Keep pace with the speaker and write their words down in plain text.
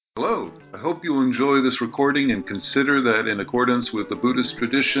Hello, I hope you'll enjoy this recording and consider that in accordance with the Buddhist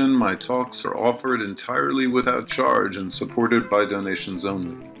tradition, my talks are offered entirely without charge and supported by donations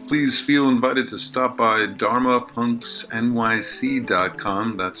only. Please feel invited to stop by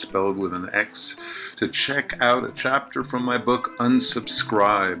dharmapunksnyc.com, that's spelled with an X, to check out a chapter from my book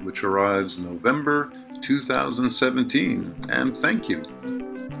Unsubscribe, which arrives November 2017. And thank you.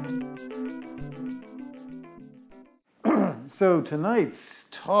 So tonight's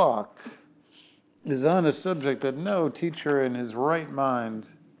talk is on a subject that no teacher in his right mind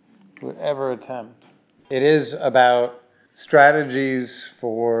would ever attempt. It is about strategies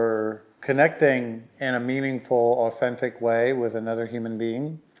for connecting in a meaningful, authentic way with another human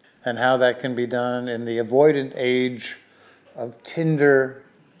being, and how that can be done in the avoidant age of Tinder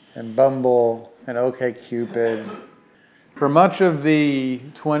and Bumble and OkCupid. For much of the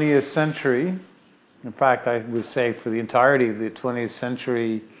 20th century, in fact, I would say for the entirety of the 20th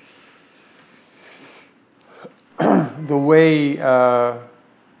century, the way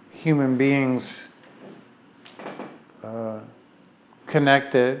human beings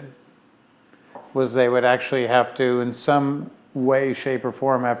connected was they would actually have to, in some way, shape, or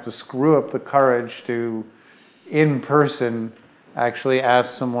form, have to screw up the courage to, in person, actually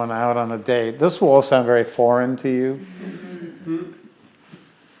ask someone out on a date. This will all sound very foreign to you.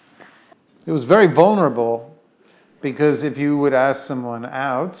 It was very vulnerable because if you would ask someone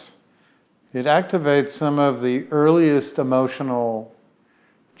out, it activates some of the earliest emotional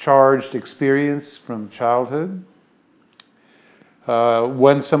charged experience from childhood.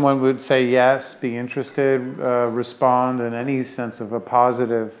 When someone would say yes, be interested, respond in any sense of a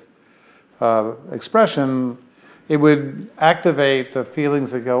positive expression, it would activate the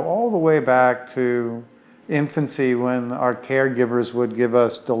feelings that go all the way back to infancy when our caregivers would give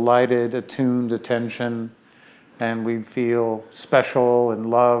us delighted, attuned attention, and we'd feel special and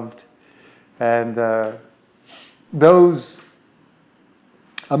loved. And those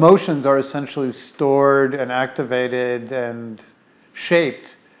emotions are essentially stored and activated and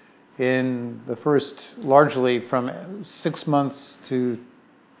shaped in the first, largely from 6 months to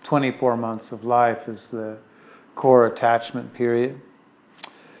 24 months of life is the core attachment period.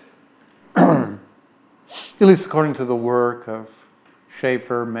 At least according to the work of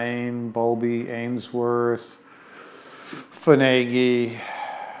Schaefer, Maine, Bowlby, Ainsworth, Fonagy,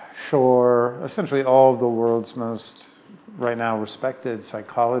 Shore, essentially all of the world's most right now respected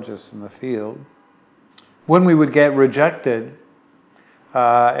psychologists in the field. When we would get rejected,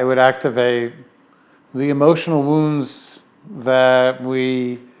 it would activate the emotional wounds that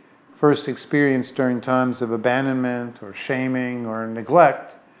we first experienced during times of abandonment or shaming or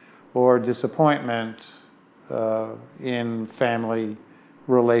neglect or disappointment in family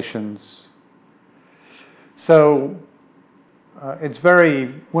relations. So it's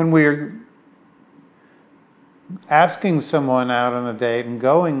when we're asking someone out on a date and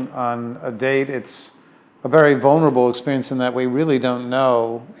going on a date, it's a very vulnerable experience in that we really don't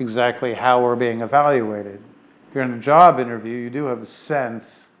know exactly how we're being evaluated. If you're in a job interview, you do have a sense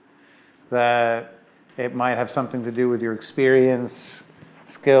that it might have something to do with your experience,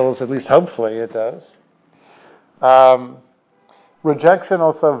 skills, at least hopefully it does. Rejection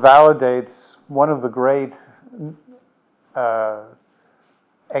also validates one of the great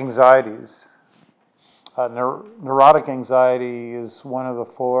anxieties. Neurotic anxiety is one of the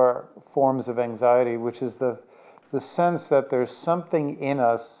 4 forms of anxiety, which is the sense that there's something in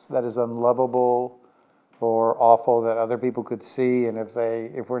us that is unlovable or awful that other people could see, and if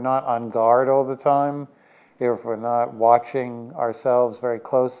we're not on guard all the time, if we're not watching ourselves very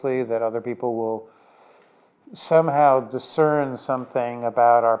closely, that other people will somehow discern something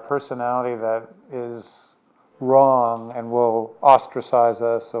about our personality that is wrong and will ostracize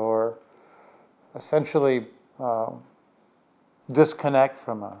us or essentially disconnect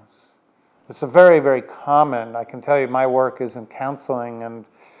from us. It's a very, very common, I can tell you my work is in counseling, and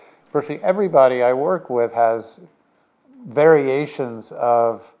virtually everybody I work with has variations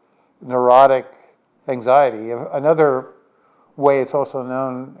of neurotic anxiety. Another way it's also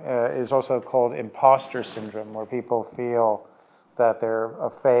known is also called imposter syndrome, where people feel that they're a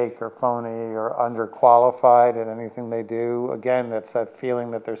fake or phony or underqualified in anything they do. Again, that's that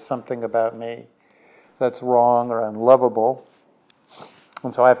feeling that there's something about me that's wrong or unlovable.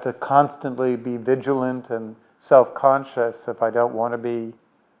 And so I have to constantly be vigilant and self-conscious if I don't want to be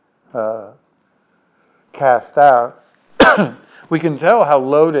cast out. We can tell how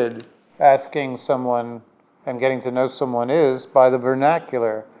loaded asking someone and getting to know someone is by the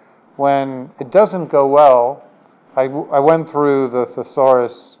vernacular. When it doesn't go well, I went through the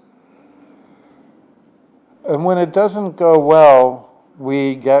thesaurus, and when it doesn't go well,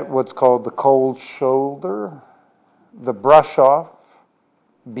 we get what's called the cold shoulder, the brush off,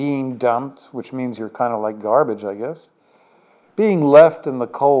 being dumped, which means you're kind of like garbage, I guess. Being left in the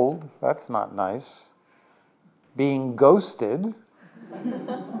cold, that's not nice. Being ghosted,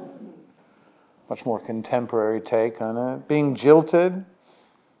 much more contemporary take on it. Being jilted.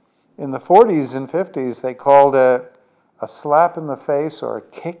 In the 40s and 50s, they called it a slap in the face or a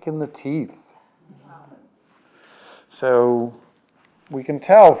kick in the teeth. So we can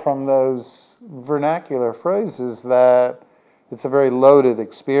tell from those vernacular phrases that it's a very loaded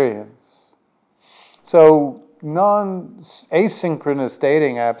experience. So asynchronous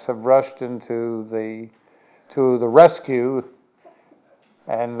dating apps have rushed into the rescue,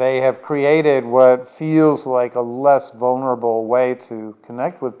 and they have created what feels like a less vulnerable way to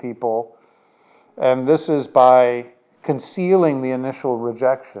connect with people. And this is by concealing the initial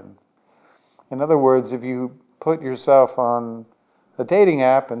rejection. In other words, if you put yourself on a dating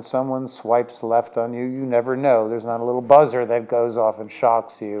app and someone swipes left on you, you never know. There's not a little buzzer that goes off and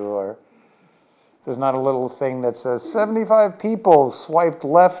shocks you, or there's not a little thing that says 75 people swiped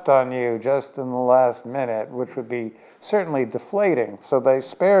left on you just in the last minute, which would be certainly deflating. So they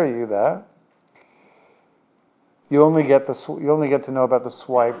spare you that. You only get to know about the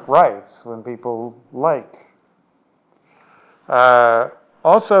swipe right when people like.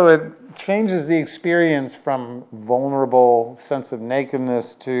 Also, it changes the experience from vulnerable sense of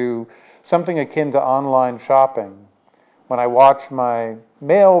nakedness to something akin to online shopping. When I watch my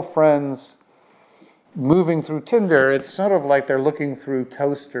male friends moving through Tinder, it's sort of like they're looking through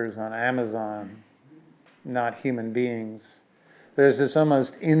toasters on Amazon, not human beings. There's this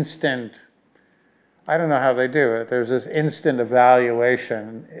almost instant, I don't know how they do it, there's this instant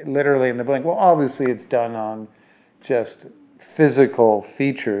evaluation, literally in the blink. Well, obviously it's done on just physical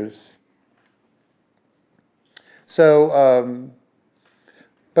features. So,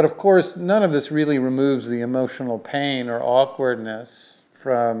 but of course, none of this really removes the emotional pain or awkwardness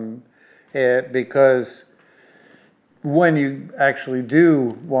from it, because when you actually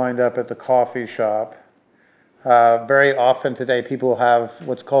do wind up at the coffee shop, very often today people have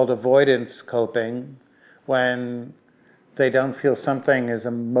what's called avoidance coping. When they don't feel something is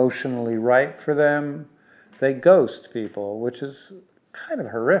emotionally right for them, they ghost people, which is kind of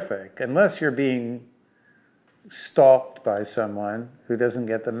horrific. Unless you're being stalked by someone who doesn't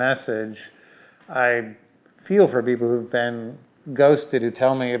get the message, I feel for people who've been ghosted, who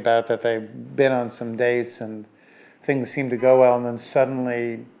tell me about that they've been on some dates and things seem to go well, and then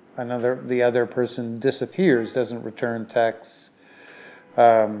suddenly the other person disappears, doesn't return texts.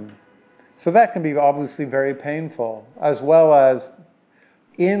 So that can be obviously very painful, as well as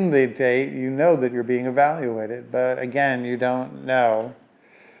in the date, you know that you're being evaluated, but again, you don't know.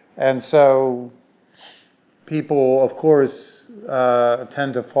 And so people, of course,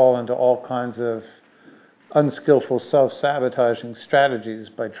 tend to fall into all kinds of unskillful self-sabotaging strategies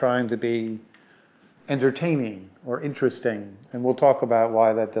by trying to be entertaining or interesting. And we'll talk about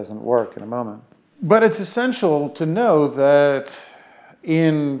why that doesn't work in a moment. But it's essential to know that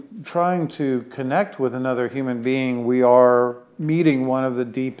in trying to connect with another human being, we are meeting one of the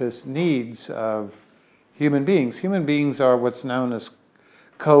deepest needs of human beings. Human beings are what's known as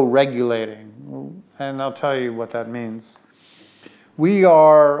co-regulating, and I'll tell you what that means. We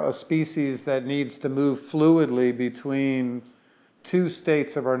are a species that needs to move fluidly between two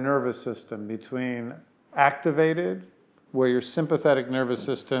states of our nervous system, between activated, where your sympathetic nervous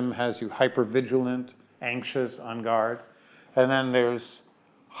system has you hypervigilant, anxious, on guard, and then there's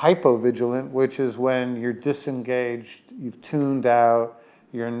hypovigilant, which is when you're disengaged, you've tuned out,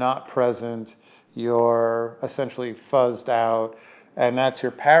 you're not present, you're essentially fuzzed out, and that's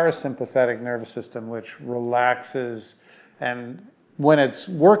your parasympathetic nervous system, which relaxes, and when it's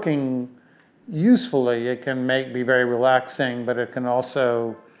working usefully, it can be very relaxing, but it can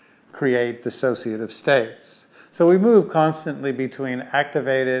also create dissociative states. So we move constantly between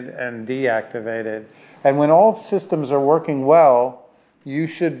activated and deactivated. And when all systems are working well, you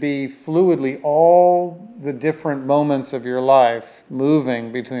should be fluidly all the different moments of your life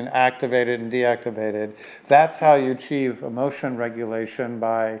moving between activated and deactivated. That's how you achieve emotion regulation,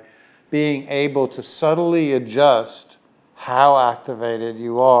 by being able to subtly adjust how activated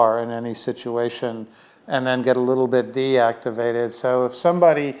you are in any situation, and then get a little bit deactivated. So if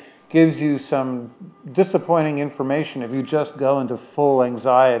somebody gives you some disappointing information, if you just go into full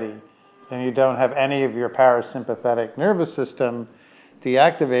anxiety and you don't have any of your parasympathetic nervous system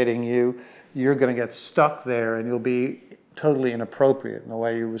deactivating you, you're going to get stuck there and you'll be totally inappropriate in the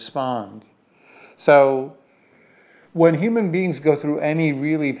way you respond. So When human beings go through any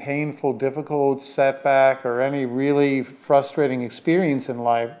really painful, difficult setback or any really frustrating experience in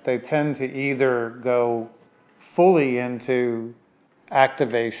life, they tend to either go fully into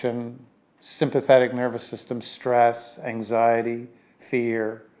activation, sympathetic nervous system stress, anxiety,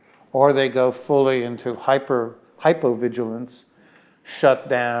 fear, or they go fully into hypovigilance, shut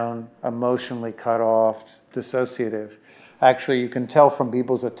down, emotionally cut off, dissociative. Actually, you can tell from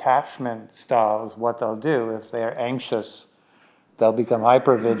people's attachment styles what they'll do. If they're anxious, they'll become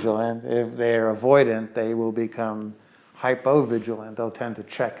hypervigilant. If they're avoidant, they will become hypovigilant. They'll tend to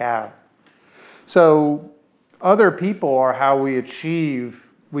check out. So other people are how we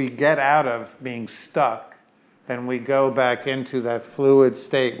get out of being stuck, and we go back into that fluid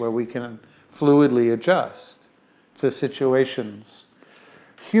state where we can fluidly adjust to situations.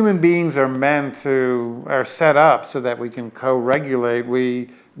 Human beings are set up so that we can co-regulate. We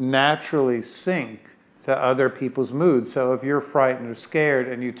naturally sync to other people's moods. So if you're frightened or scared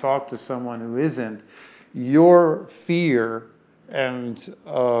and you talk to someone who isn't, your fear and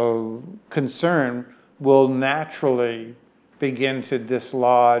concern will naturally begin to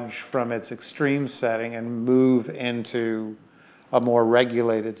dislodge from its extreme setting and move into a more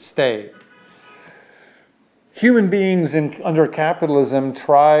regulated state. Human beings under capitalism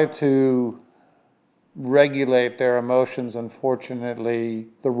try to regulate their emotions, unfortunately,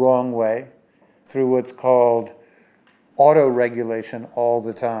 the wrong way, through what's called auto-regulation all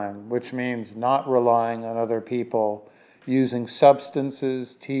the time, which means not relying on other people, using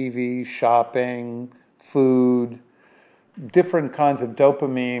substances, TV, shopping, food, different kinds of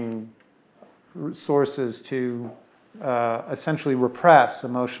dopamine sources to essentially repress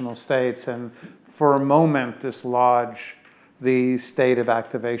emotional states and for a moment dislodge the state of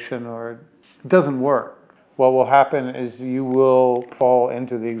activation, or it doesn't work. What will happen is you will fall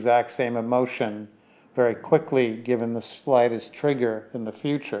into the exact same emotion very quickly given the slightest trigger in the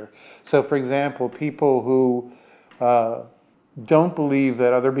future. So for example, people who don't believe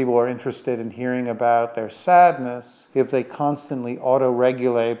that other people are interested in hearing about their sadness, if they constantly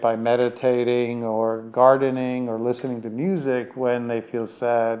auto-regulate by meditating or gardening or listening to music when they feel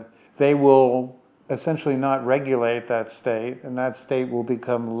sad, they will essentially not regulate that state, and that state will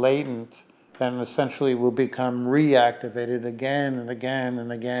become latent and essentially will become reactivated again and again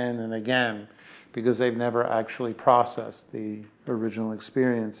and again and again because they've never actually processed the original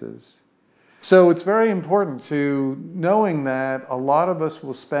experiences. So it's very important to knowing that a lot of us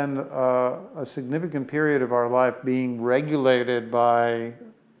will spend a significant period of our life being regulated by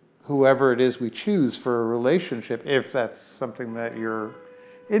whoever it is we choose for a relationship. If that's something that you're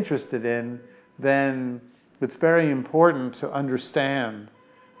interested in, then it's very important to understand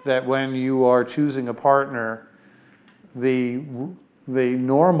that when you are choosing a partner, the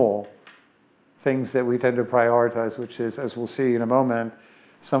normal things that we tend to prioritize, which is, as we'll see in a moment,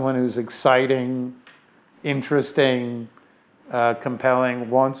 someone who's exciting, interesting, compelling,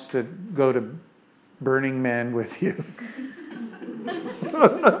 wants to go to Burning Man with you.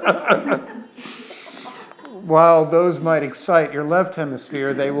 While those might excite your left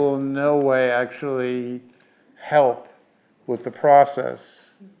hemisphere, they will in no way actually help with the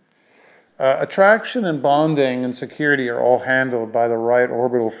process. Attraction and bonding and security are all handled by the right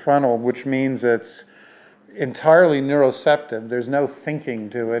orbital frontal, which means it's entirely neuroceptive. There's no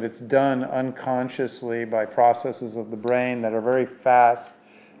thinking to it. It's done unconsciously by processes of the brain that are very fast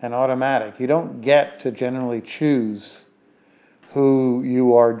and automatic. You don't get to generally choose who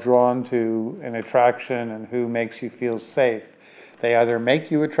you are drawn to in attraction and who makes you feel safe. They either make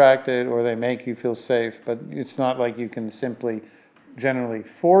you attracted or they make you feel safe, but it's not like you can simply generally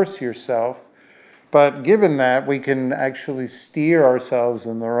force yourself. But given that, we can actually steer ourselves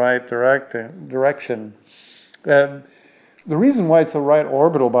in the right direction. The reason why it's a right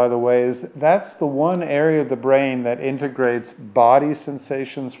orbital, by the way, is that's the one area of the brain that integrates body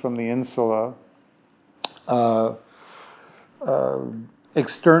sensations from the insula,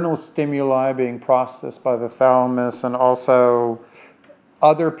 external stimuli being processed by the thalamus, and also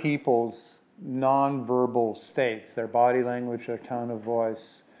other people's non-verbal states, their body language, their tone of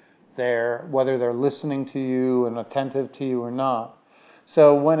voice, whether they're listening to you and attentive to you or not.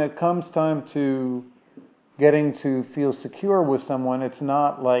 So when it comes time to getting to feel secure with someone, it's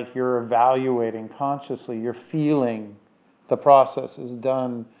not like you're evaluating consciously, you're feeling the process is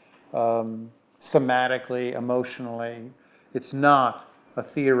done somatically, emotionally. It's not a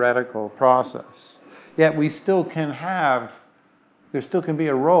theoretical process. Yet there still can be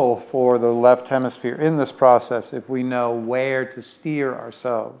a role for the left hemisphere in this process if we know where to steer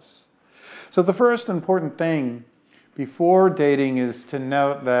ourselves. So the first important thing before dating is to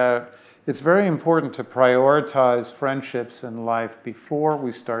note that it's very important to prioritize friendships in life before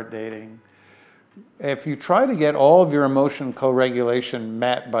we start dating. If you try to get all of your emotion co-regulation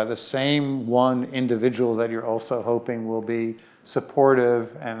met by the same one individual that you're also hoping will be supportive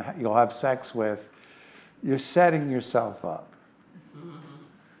and you'll have sex with, you're setting yourself up.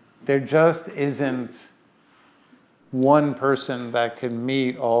 There just isn't one person that can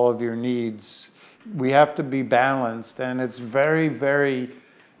meet all of your needs. We have to be balanced, and it's very, very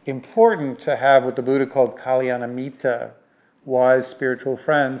important to have what the Buddha called Kalyanamitta, wise spiritual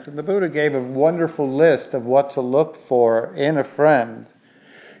friends. And the Buddha gave a wonderful list of what to look for in a friend.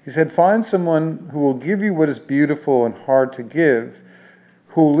 He said, find someone who will give you what is beautiful and hard to give,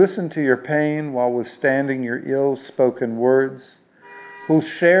 who will listen to your pain while withstanding your ill-spoken words, who will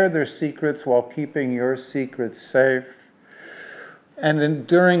share their secrets while keeping your secrets safe, and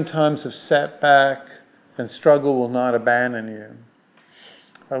during times of setback and struggle will not abandon you.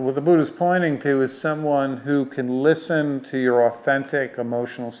 What the Buddha is pointing to is someone who can listen to your authentic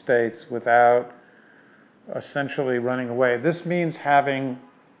emotional states without essentially running away. This means having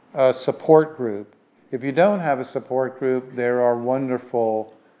a support group. If you don't have a support group, there are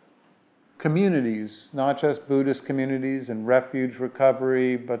wonderful communities, not just Buddhist communities and refuge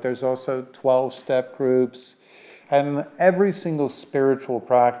recovery, but there's also 12-step groups. And every single spiritual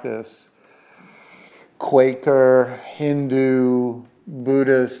practice, Quaker, Hindu,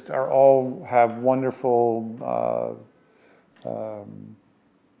 Buddhist, all have wonderful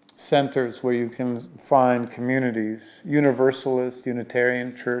centers where you can find communities. Universalist,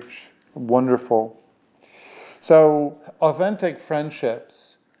 Unitarian Church, wonderful. So authentic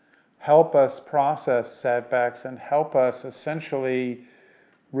friendships help us process setbacks and help us essentially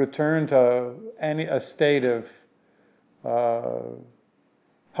return to a state of,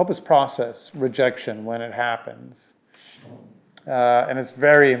 help us process rejection when it happens. And it's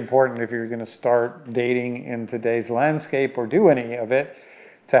very important if you're going to start dating in today's landscape or do any of it,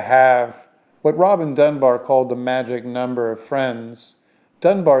 to have what Robin Dunbar called the magic number of friends.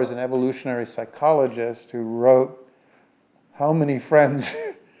 Dunbar is an evolutionary psychologist who wrote, How Many Friends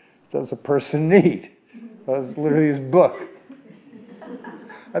Does a Person Need? That was literally his book.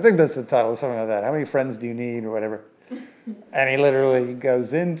 I think that's the title, something like that. How many friends do you need, or whatever? And he literally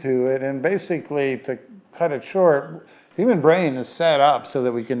goes into it, and basically, to cut it short, the human brain is set up so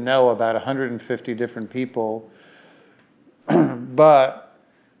that we can know about 150 different people. But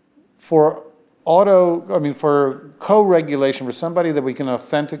for co-regulation, for somebody that we can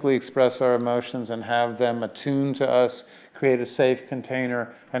authentically express our emotions and have them attuned to us, create a safe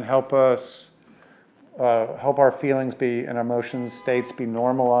container, and help us, help our feelings and emotions states be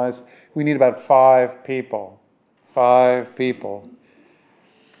normalized, we need about 5 people. 5 people.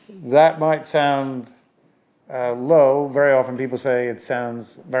 That might sound low. Very often people say it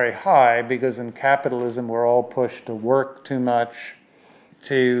sounds very high because in capitalism we're all pushed to work too much,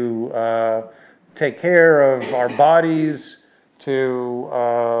 to take care of our bodies, to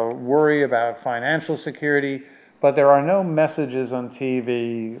worry about financial security. But there are no messages on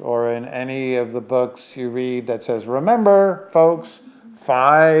TV or in any of the books you read that says, remember, folks,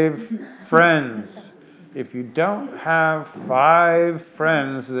 5 friends. If you don't have 5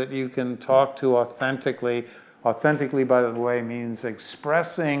 friends that you can talk to authentically, by the way, means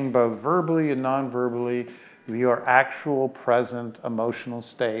expressing both verbally and non-verbally your actual present emotional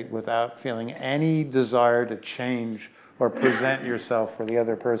state without feeling any desire to change or present yourself for the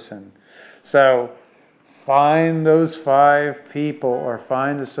other person. So find those 5 people or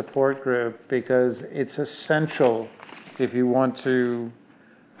find a support group, because it's essential if you want to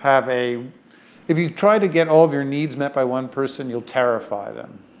have if you try to get all of your needs met by one person, you'll terrify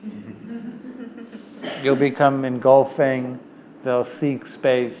them. You'll become engulfing. They'll seek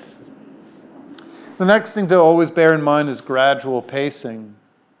space. The next thing to always bear in mind is gradual pacing,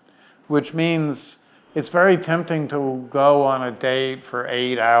 which means it's very tempting to go on a date for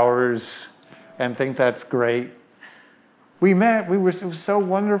 8 hours and think that's great. We met, it was so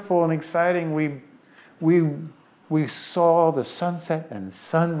wonderful and exciting. We saw the sunset and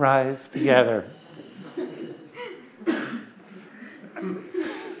sunrise together.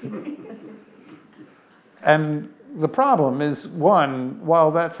 And the problem is, one,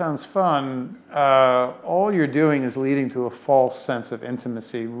 while that sounds fun, all you're doing is leading to a false sense of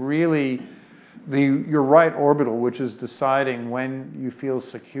intimacy. Really, your right orbital, which is deciding when you feel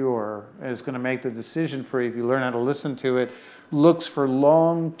secure, is going to make the decision for you. If you learn how to listen to it, looks for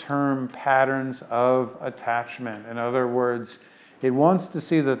long-term patterns of attachment. In other words, it wants to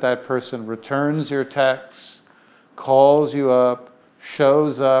see that that person returns your texts, calls you up,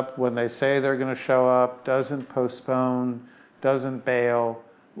 shows up when they say they're going to show up, doesn't postpone, doesn't bail,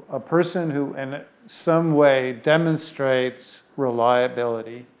 a person who in some way demonstrates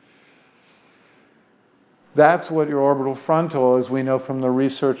reliability. That's what your orbital frontal, as we know from the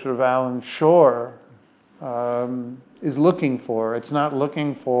research of Alan Shore, is looking for. It's not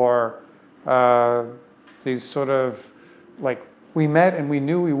looking for these sort of, like, we met and we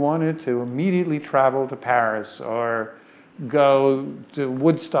knew we wanted to immediately travel to Paris or go to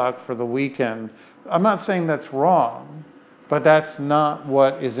Woodstock for the weekend. I'm not saying that's wrong, but that's not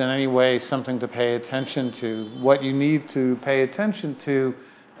what is in any way something to pay attention to. What you need to pay attention to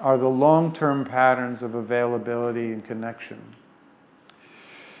are the long-term patterns of availability and connection.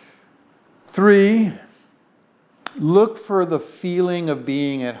 3, look for the feeling of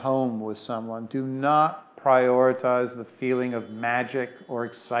being at home with someone. Do not prioritize the feeling of magic or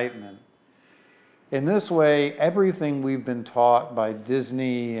excitement. In this way, everything we've been taught by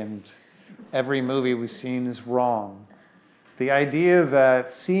Disney and every movie we've seen is wrong. The idea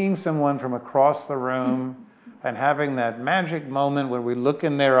that seeing someone from across the room and having that magic moment where we look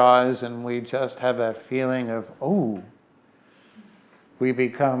in their eyes and we just have that feeling of, oh, we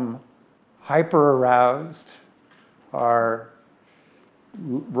become hyper aroused. Our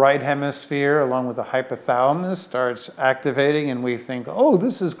right hemisphere, along with the hypothalamus, starts activating and we think, oh,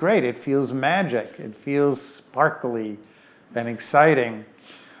 this is great. It feels magic. It feels sparkly and exciting.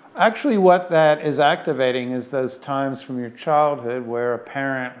 Actually, what that is activating is those times from your childhood where a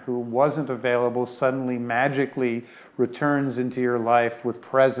parent who wasn't available suddenly magically returns into your life with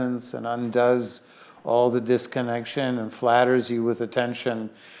presence and undoes all the disconnection and flatters you with attention.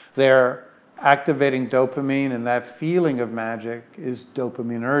 They're activating dopamine, and that feeling of magic is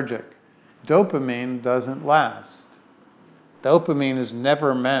dopaminergic. Dopamine doesn't last. Dopamine is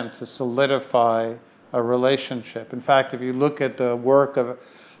never meant to solidify a relationship. In fact, if you look at the work of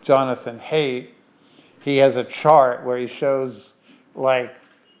Jonathan Haidt, he has a chart where he shows like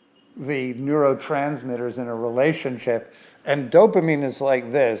the neurotransmitters in a relationship, and dopamine is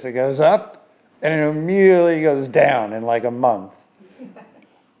like this. It goes up and it immediately goes down in like a month.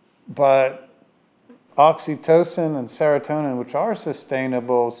 But oxytocin and serotonin, which are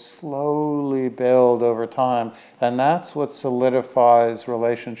sustainable, slowly build over time, and that's what solidifies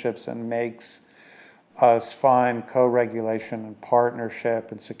relationships and makes us find co-regulation and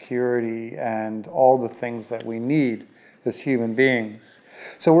partnership and security and all the things that we need as human beings.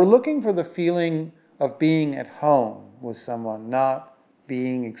 So we're looking for the feeling of being at home with someone, not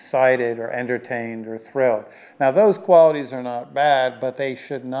being excited or entertained or thrilled. Now, those qualities are not bad, but they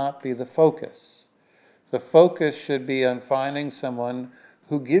should not be the focus. The focus should be on finding someone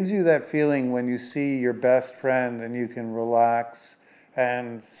who gives you that feeling when you see your best friend and you can relax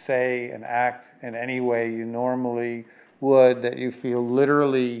and say and act in any way you normally would, that you feel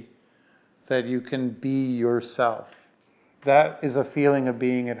literally that you can be yourself. That is a feeling of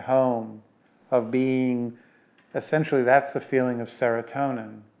being at home, of being, essentially that's the feeling of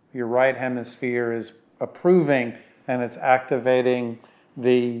serotonin. Your right hemisphere is approving and it's activating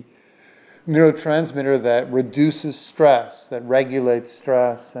the neurotransmitter that reduces stress, that regulates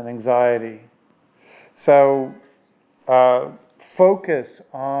stress and anxiety. So focus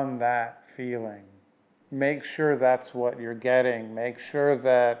on that feeling. Make sure that's what you're getting. Make sure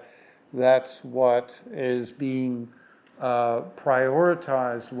that that's what is being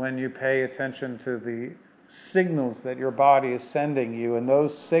prioritized when you pay attention to the signals that your body is sending you. And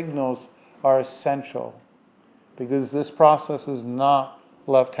those signals are essential because this process is not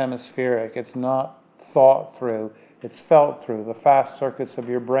left hemispheric. It's not thought through. It's felt through. The fast circuits of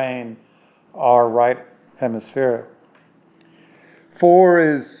your brain are right hemispheric. 4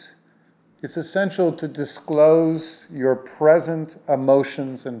 is, it's essential to disclose your present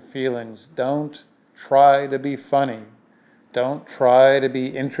emotions and feelings. Don't try to be funny. Don't try to be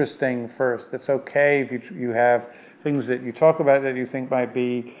interesting first. It's okay if you have things that you talk about that you think might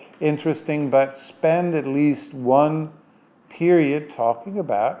be interesting, but spend at least one period talking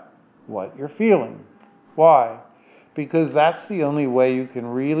about what you're feeling. Why? Because that's the only way you can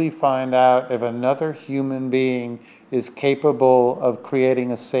really find out if another human being is capable of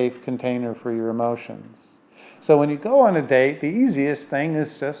creating a safe container for your emotions. So when you go on a date, the easiest thing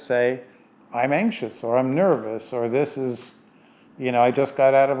is just say, I'm anxious, or I'm nervous, or this is, I just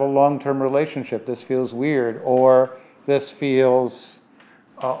got out of a long-term relationship, this feels weird, or this feels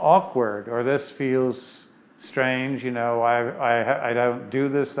awkward, or this feels strange, I don't do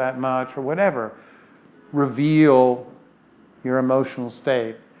this that much, or whatever. Reveal your emotional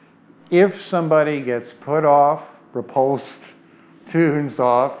state. If somebody gets put off, repulsed, tunes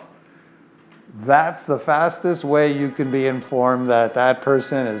off, that's the fastest way you can be informed that that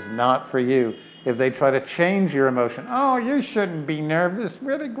person is not for you. If they try to change your emotion, oh, you shouldn't be nervous.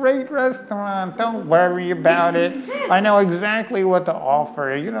 We're at a great restaurant. Don't worry about it. I know exactly what to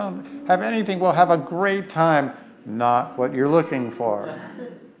offer. You don't have anything. We'll have a great time. Not what you're looking for.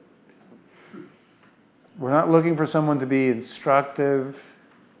 We're not looking for someone to be instructive,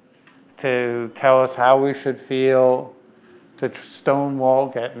 to tell us how we should feel, to stonewall,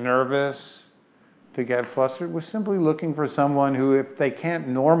 get nervous, to get flustered. We're simply looking for someone who, if they can't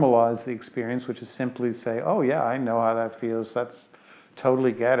normalize the experience, which is simply say, oh yeah, I know how that feels. That's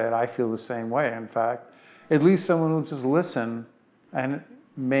totally get it. I feel the same way, in fact. At least someone will just listen and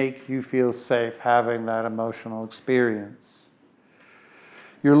make you feel safe having that emotional experience.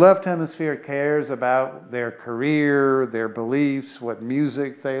 Your left hemisphere cares about their career, their beliefs, what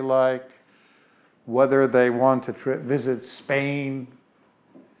music they like, whether they want to visit Spain,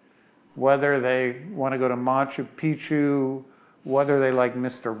 whether they want to go to Machu Picchu, whether they like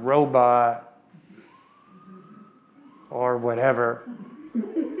Mr. Robot, or whatever.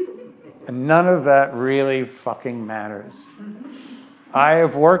 And none of that really fucking matters. I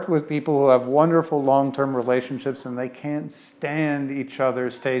have worked with people who have wonderful long-term relationships and they can't stand each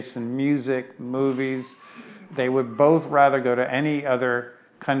other's tastes in music, movies. They would both rather go to any other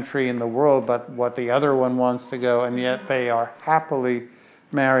country in the world but what the other one wants to go, and yet they are happily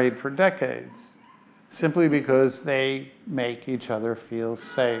married for decades, simply because they make each other feel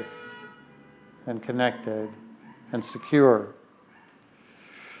safe and connected and secure.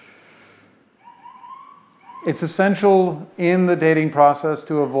 It's essential in the dating process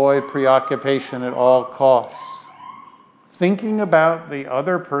to avoid preoccupation at all costs. Thinking about the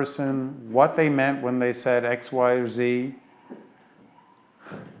other person, what they meant when they said X, Y, or Z,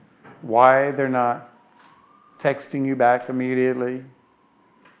 why they're not texting you back immediately,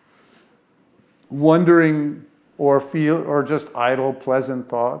 wondering or just idle, pleasant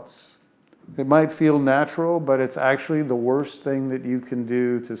thoughts. It might feel natural, but it's actually the worst thing that you can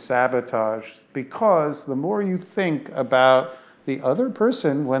do to sabotage, because the more you think about the other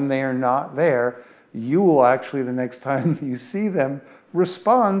person when they are not there, you will actually, the next time you see them,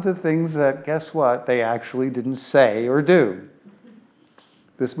 respond to things that, guess what, they actually didn't say or do.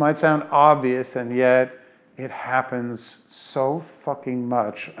 This might sound obvious, and yet it happens so fucking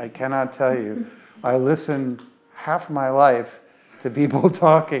much. I cannot tell you. I listened half my life to people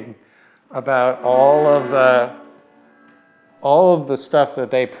talking about all of the stuff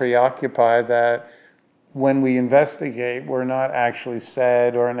that they preoccupy that when we investigate were not actually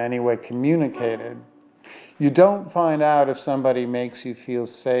said or in any way communicated. You don't find out if somebody makes you feel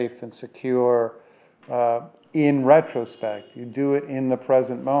safe and secure in retrospect. You do it in the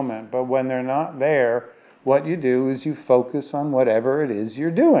present moment. But when they're not there, what you do is you focus on whatever it is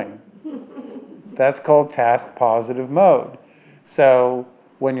you're doing. That's called task positive mode. So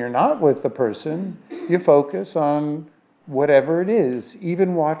when you're not with the person, you focus on whatever it is,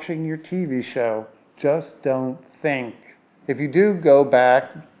 even watching your TV show. Just don't think. If you do go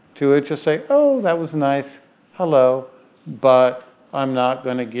back to it, just say, oh, that was nice, hello, but I'm not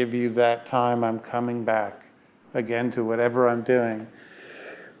going to give you that time. I'm coming back again to whatever I'm doing.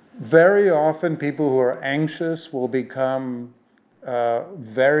 Very often people who are anxious will become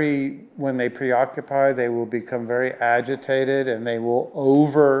when they preoccupy, they will become very agitated and they will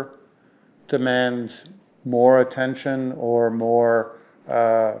over demand more attention or more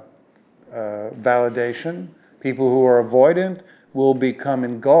validation. People who are avoidant will become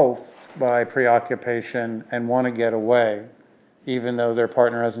engulfed by preoccupation and want to get away, even though their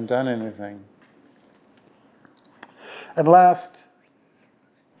partner hasn't done anything. And last,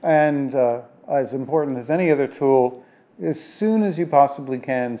 and as important as any other tool, as soon as you possibly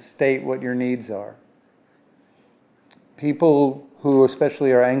can, state what your needs are. People who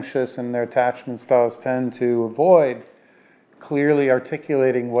especially are anxious and their attachment styles tend to avoid clearly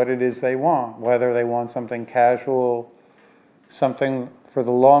articulating what it is they want, whether they want something casual, something for the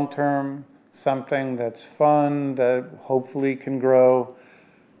long term, something that's fun, that hopefully can grow.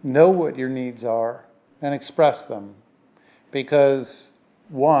 Know what your needs are and express them. Because,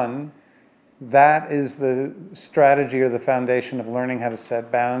 one, that is the strategy or the foundation of learning how to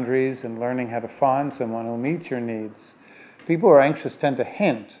set boundaries and learning how to find someone who meets your needs. People who are anxious tend to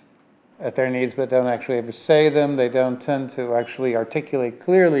hint at their needs but don't actually ever say them. They don't tend to actually articulate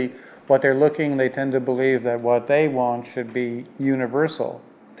clearly what they're looking. They tend to believe that what they want should be universal.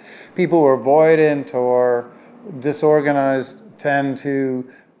 People who are avoidant or disorganized tend to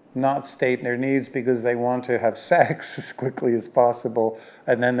not state their needs because they want to have sex as quickly as possible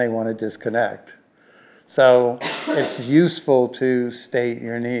and then they want to disconnect. So it's useful to state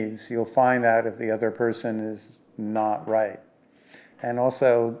your needs. You'll find out if the other person is not right. And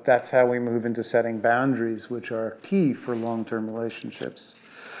also, that's how we move into setting boundaries, which are key for long-term relationships.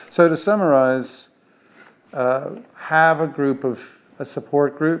 So to summarize, have a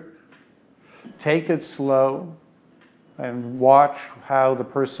support group, take it slow, and watch how the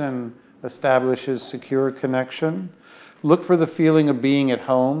person establishes secure connection. Look for the feeling of being at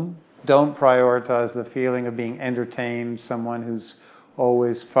home. Don't prioritize the feeling of being entertained, someone who's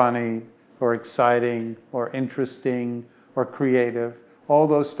always funny or exciting or interesting or creative. All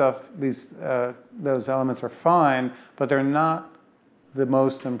those those elements are fine, but they're not the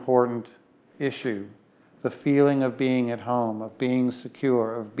most important issue. The feeling of being at home, of being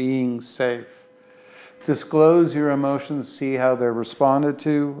secure, of being safe. Disclose your emotions, see how they're responded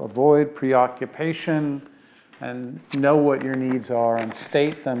to, avoid preoccupation, and know what your needs are and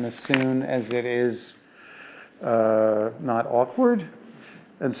state them as soon as it is not awkward.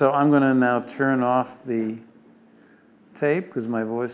 And so I'm going to now turn off the tape because my voice